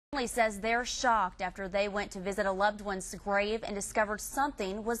Family says they're shocked after they went to visit a loved one's grave and discovered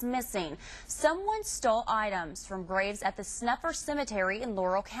something was missing. Someone stole items from graves at the Snuffer Cemetery in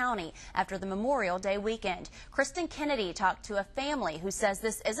Laurel County after the Memorial Day weekend. Kristen Kennedy talked to a family who says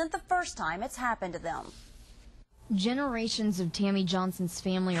this isn't the first time it's happened to them. Generations of Tammy Johnson's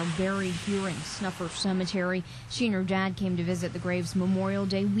family are buried here in Snuffer Cemetery. She and her dad came to visit the graves Memorial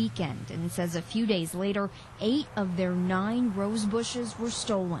Day weekend and says a few days later, 8 of their 9 rose bushes were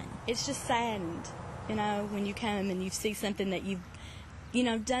stolen. It's just saddened, when you come and you see something that you've,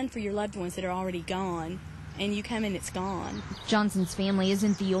 done for your loved ones that are already gone, and you come and it's gone. Johnson's family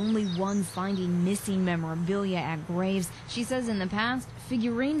isn't the only one finding missing memorabilia at graves. She says in the past,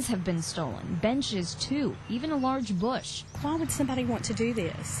 figurines have been stolen, benches too, even a large bush. Why would somebody want to do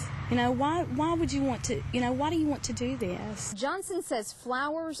this? Why would you want to, why do you want to do this? Johnson says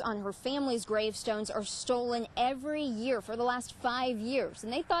flowers on her family's gravestones are stolen every year for the last 5 years,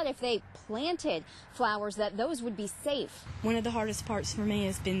 and they thought if they planted flowers that those would be safe. One of the hardest parts for me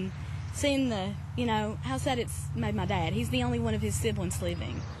has been seeing how sad it's made my dad. He's the only one of his siblings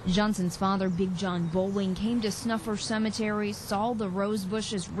living. Johnson's father, Big John Bowling, came to Snuffer Cemetery, saw the rose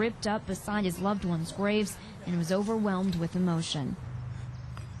bushes ripped up beside his loved ones' graves, and was overwhelmed with emotion.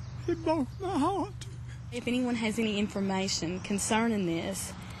 It broke my heart. If anyone has any information concerning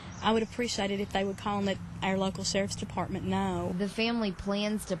this, I would appreciate it if they would call and let our local sheriff's department know. The family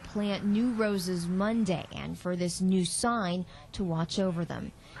plans to plant new roses Monday and for this new sign to watch over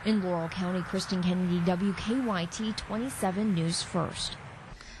them. In Laurel County, Kristen Kennedy, WKYT 27 News First.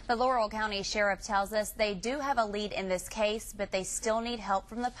 The Laurel County Sheriff tells us they do have a lead in this case, but they still need help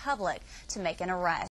from the public to make an arrest.